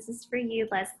here, and this is for you,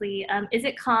 Leslie, is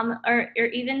it common, or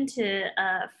even to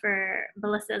for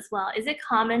Melissa as well, is it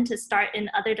common to start in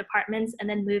other departments and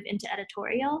then move into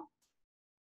editorial?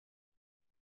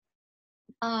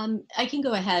 I can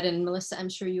go ahead, and Melissa, I'm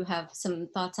sure you have some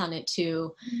thoughts on it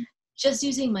too. Just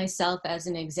using myself as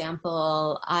an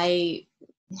example, I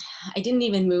didn't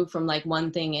even move from like one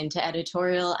thing into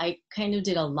editorial. I kind of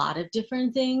did a lot of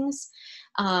different things.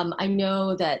 I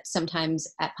know that sometimes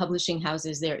at publishing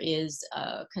houses, there is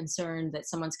a concern that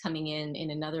someone's coming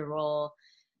in another role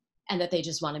and that they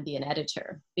just want to be an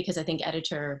editor, because I think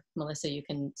editor, Melissa, you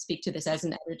can speak to this as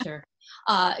an editor,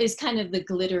 is kind of the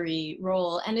glittery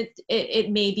role. And it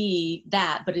may be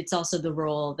that, but it's also the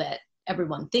role that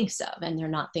everyone thinks of, and they're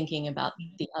not thinking about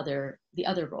the other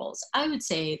roles. I would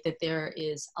say that there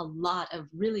is a lot of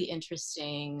really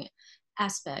interesting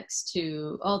aspects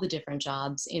to all the different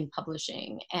jobs in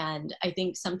publishing. And I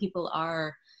think some people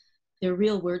they're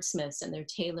real wordsmiths and they're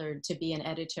tailored to be an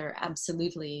editor,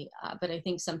 absolutely. But I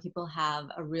think some people have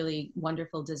a really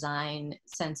wonderful design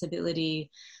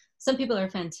sensibility. Some people are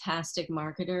fantastic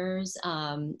marketers.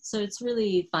 So it's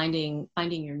really finding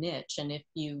your niche. And if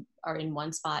you are in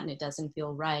one spot and it doesn't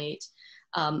feel right,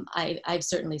 I've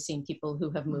certainly seen people who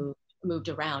have moved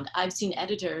around. I've seen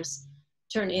editors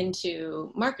turn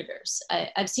into marketers.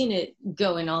 I've seen it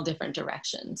go in all different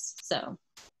directions. So.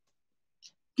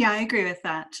 Yeah, I agree with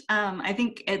that. I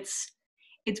think it's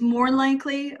more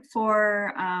likely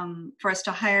for us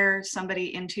to hire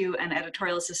somebody into an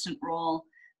editorial assistant role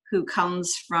who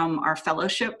comes from our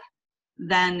fellowship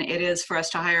than it is for us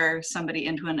to hire somebody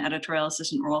into an editorial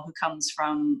assistant role who comes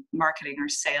from marketing or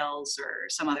sales or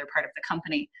some other part of the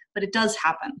company. But it does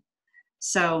happen.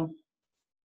 So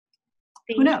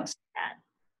who knows?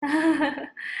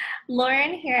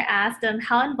 Lauren here asked,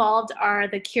 how involved are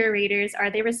the curators?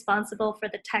 Are they responsible for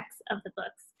the text of the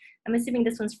books? I'm assuming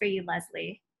this one's for you,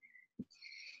 Leslie.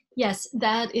 Yes,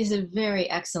 that is a very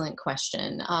excellent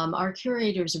question. Our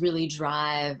curators really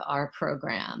drive our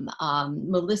program.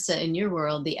 Melissa, in your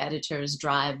world, the editors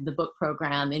drive the book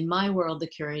program. In my world, the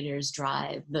curators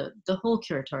drive the whole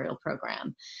curatorial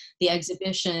program. The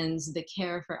exhibitions, the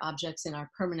care for objects in our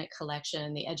permanent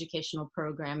collection, the educational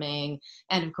programming,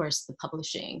 and of course, the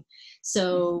publishing.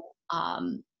 So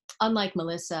unlike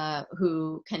Melissa,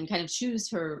 who can kind of choose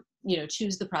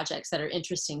the projects that are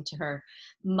interesting to her,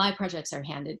 my projects are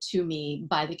handed to me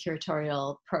by the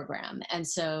curatorial program. And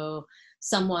so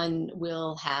someone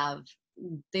will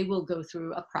go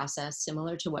through a process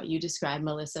similar to what you described,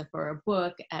 Melissa, for a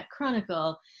book at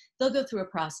Chronicle. They'll go through a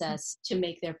process to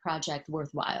make their project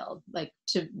worthwhile, like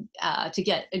to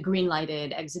get a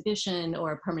green-lighted exhibition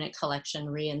or a permanent collection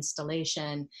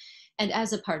reinstallation. And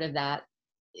as a part of that,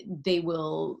 they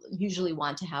will usually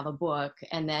want to have a book,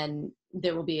 and then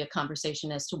there will be a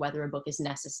conversation as to whether a book is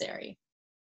necessary.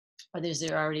 Or is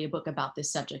there already a book about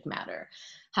this subject matter?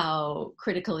 How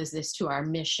critical is this to our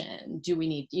mission? Do we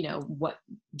need,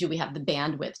 do we have the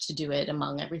bandwidth to do it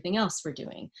among everything else we're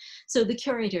doing? So the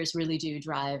curators really do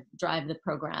drive the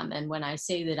program. And when I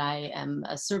say that I am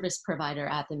a service provider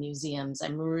at the museums,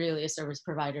 I'm really a service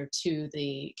provider to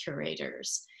the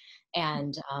curators.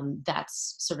 And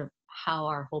that's sort of how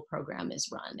our whole program is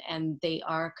run. And they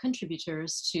are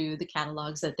contributors to the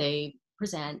catalogs that they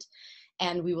present.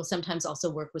 And we will sometimes also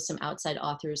work with some outside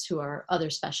authors who are other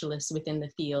specialists within the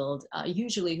field,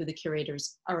 usually who the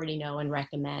curators already know and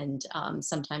recommend.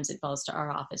 Sometimes it falls to our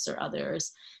office or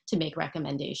others to make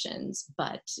recommendations,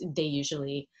 but they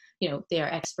usually, they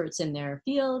are experts in their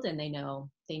field, and they know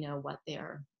what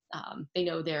they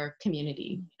know their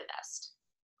community the best.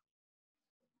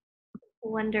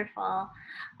 Wonderful.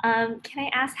 Can I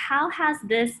ask, how has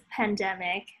this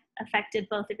pandemic affected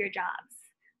both of your jobs?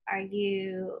 Are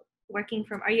you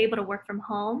able to work from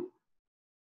home?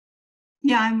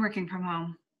 Yeah, I'm working from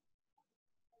home.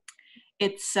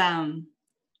 It's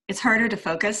harder to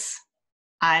focus.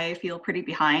 I feel pretty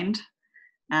behind,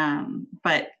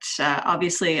 but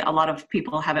obviously a lot of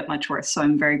people have it much worse. So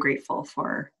I'm very grateful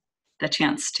for the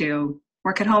chance to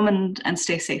work at home and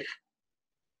stay safe.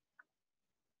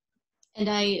 And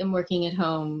I am working at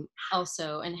home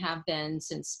also, and have been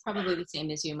since probably the same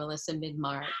as you, Melissa,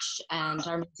 mid-March. And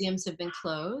our museums have been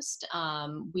closed.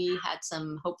 We had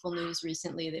some hopeful news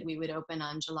recently that we would open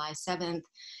on July 7th.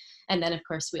 And then, of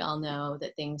course, we all know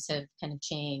that things have kind of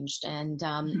changed. And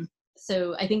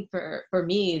so I think for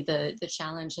me, the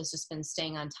challenge has just been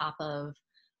staying on top of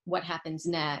what happens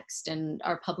next. And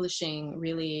our publishing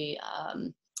really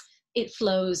it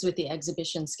flows with the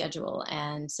exhibition schedule.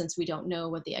 And since we don't know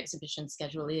what the exhibition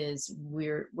schedule is,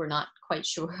 we're not quite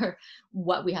sure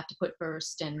what we have to put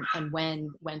first and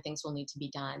when things will need to be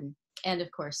done. And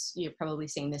of course, you're probably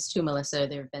seeing this too, Melissa.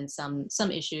 There have been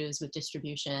some issues with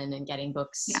distribution and getting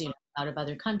books, out of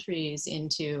other countries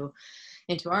into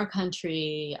our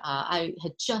country. I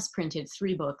had just printed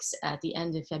 3 books at the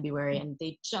end of February, and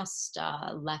they just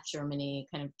left Germany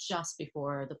kind of just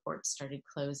before the ports started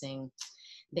closing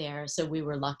there. So we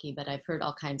were lucky, but I've heard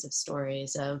all kinds of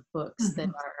stories of books that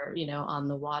are, on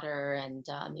the water, and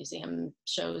museum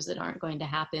shows that aren't going to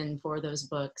happen for those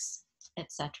books,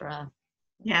 etc.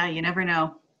 Yeah, you never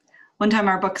know. One time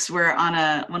our books were on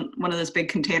one of those big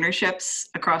container ships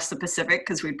across the Pacific,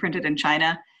 because we printed in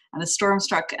China, and a storm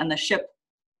struck and the ship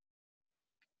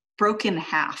broke in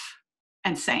half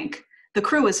and sank. The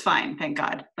crew was fine, thank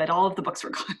God, but all of the books were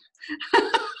gone.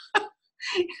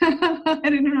 I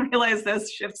didn't realize those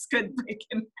ships could break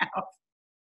in half.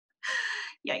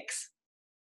 Yikes.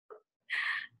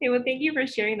 Okay, well, thank you for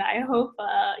sharing that. I hope,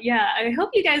 I hope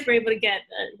you guys were able to get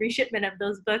a reshipment of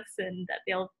those books, and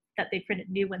that they printed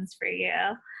new ones for you.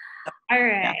 All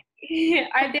right. Yeah.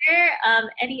 Are there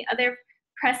any other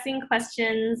pressing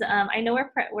questions? I know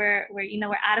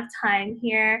we're out of time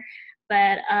here,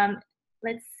 but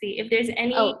let's see if there's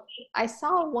any. Oh, I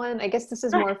saw one. I guess this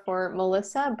is more for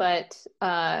Melissa, but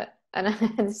and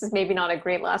this is maybe not a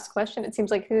great last question. It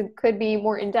seems like it could be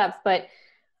more in depth, but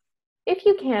if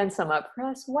you can sum up for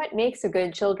us, what makes a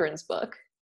good children's book?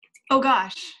 Oh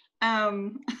gosh,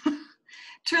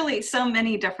 truly so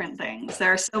many different things.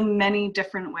 There are so many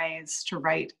different ways to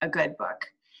write a good book.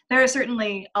 There are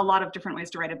certainly a lot of different ways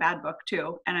to write a bad book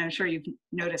too, and I'm sure you've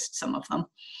noticed some of them.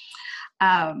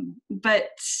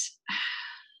 But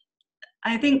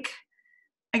I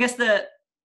guess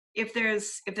if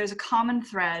there's a common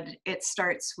thread, it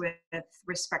starts with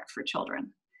respect for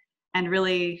children, and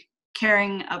really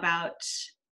caring about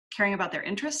their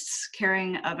interests,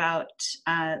 caring about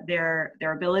their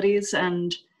abilities,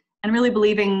 and really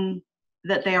believing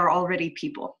that they are already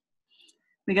people.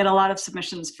 We get a lot of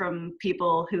submissions from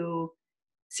people who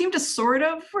seem to sort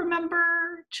of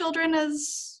remember children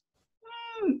as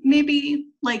maybe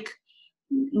like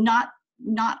not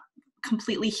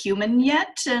completely human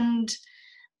yet, and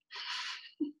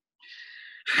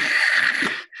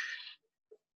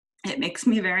it makes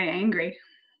me very angry.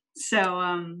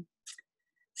 So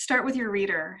start with your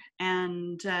reader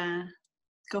and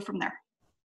go from there.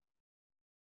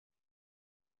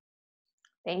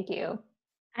 Thank you.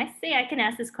 I say I can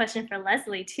ask this question for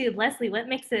Leslie too. Leslie, what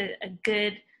makes a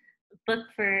good book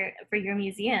for your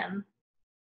museum?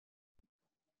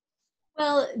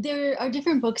 Well, there are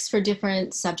different books for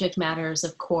different subject matters,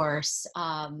 of course.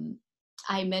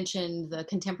 I mentioned the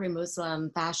Contemporary Muslim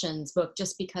Fashions book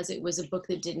just because it was a book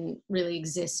that didn't really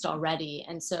exist already.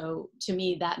 And so to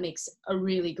me, that makes a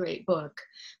really great book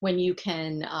when you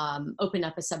can open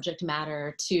up a subject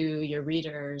matter to your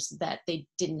readers that they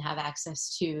didn't have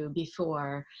access to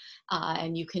before.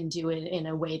 And you can do it in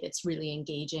a way that's really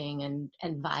engaging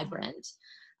and vibrant.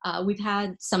 We've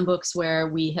had some books where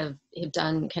we have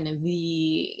done kind of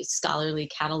the scholarly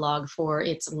catalog for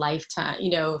its lifetime,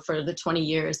 for the 20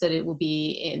 years that it will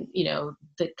be in,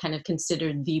 that kind of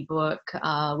considered the book.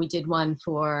 We did one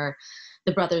for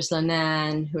the brothers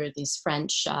Lenain, who are these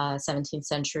French 17th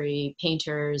century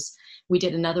painters. We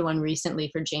did another one recently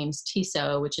for James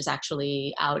Tissot, which is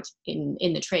actually out in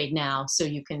the trade now, so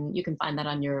you can find that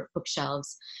on your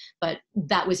bookshelves. But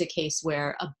that was a case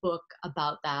where a book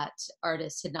about that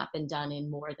artist had not been done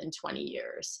in more than 20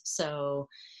 years. So,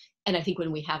 and I think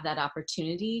when we have that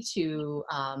opportunity to,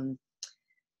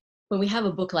 when we have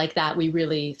a book like that, we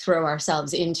really throw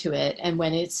ourselves into it. And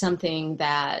when it's something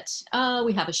that,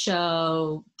 we have a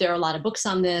show, there are a lot of books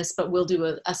on this, but we'll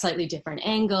do a slightly different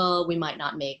angle, we might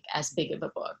not make as big of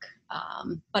a book.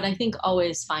 But I think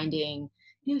always finding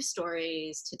new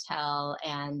stories to tell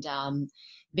and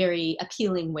very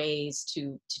appealing ways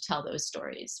to tell those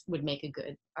stories would make a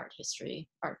good art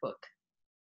book.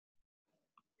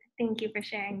 Thank you for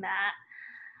sharing that.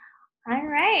 All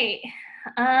right.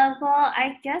 Well,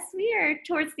 I guess we are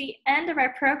towards the end of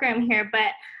our program here,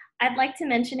 but I'd like to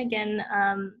mention again,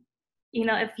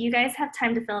 if you guys have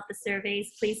time to fill out the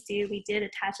surveys, please do. We did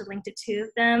attach a link to 2 of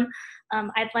them.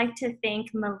 I'd like to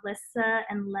thank Melissa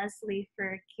and Leslie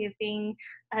for giving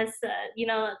us,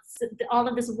 all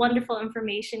of this wonderful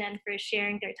information and for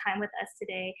sharing their time with us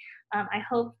today. I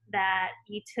hope that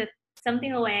you took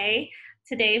something away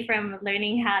today from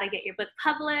learning how to get your book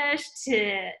published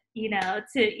to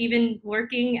even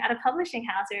working at a publishing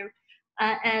house.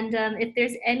 And if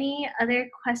there's any other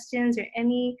questions or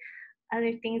any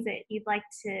other things that you'd like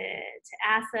to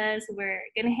ask us, we're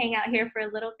going to hang out here for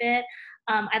a little bit.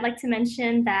 I'd like to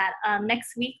mention that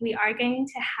next week we are going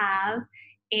to have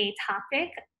a topic.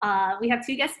 We have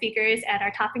 2 guest speakers, and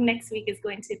our topic next week is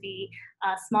going to be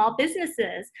small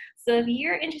businesses. So if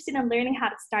you're interested in learning how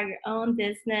to start your own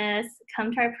business,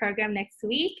 come to our program next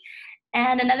week.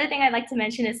 And another thing I'd like to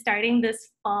mention is starting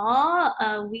this fall,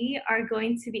 we are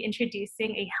going to be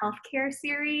introducing a healthcare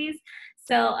series.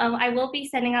 So I will be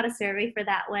sending out a survey for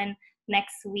that one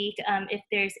next week. If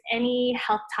there's any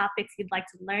health topics you'd like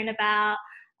to learn about,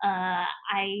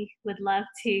 I would love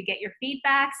to get your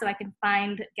feedback so I can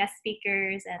find guest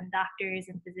speakers and doctors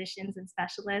and physicians and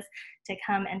specialists to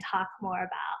come and talk more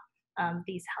about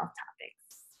these health topics.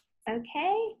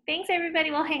 Okay, thanks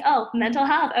everybody. We'll hang, oh, mental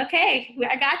health. Okay,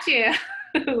 I got you.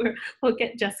 We'll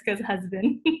get Jessica's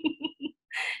husband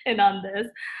in on this.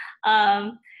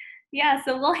 Yeah,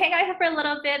 so we'll hang out here for a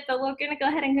little bit, but we're gonna go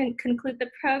ahead and conclude the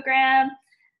program.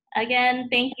 Again,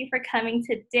 thank you for coming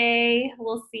today.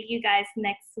 We'll see you guys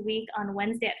next week on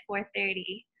Wednesday at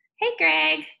 4:30. Hey,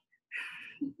 Greg.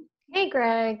 Hey,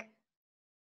 Greg.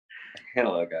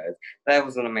 Hello, guys. That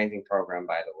was an amazing program,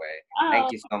 by the way. Oh.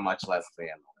 Thank you so much, Leslie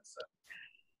and Melissa,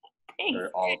 Thanks. for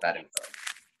all of that info.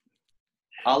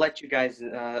 I'll let you guys,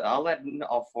 I'll let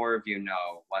all 4 of you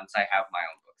know once I have my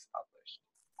own books published.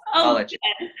 Oh, I'll let you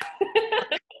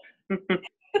know.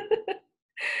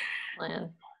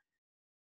 Man.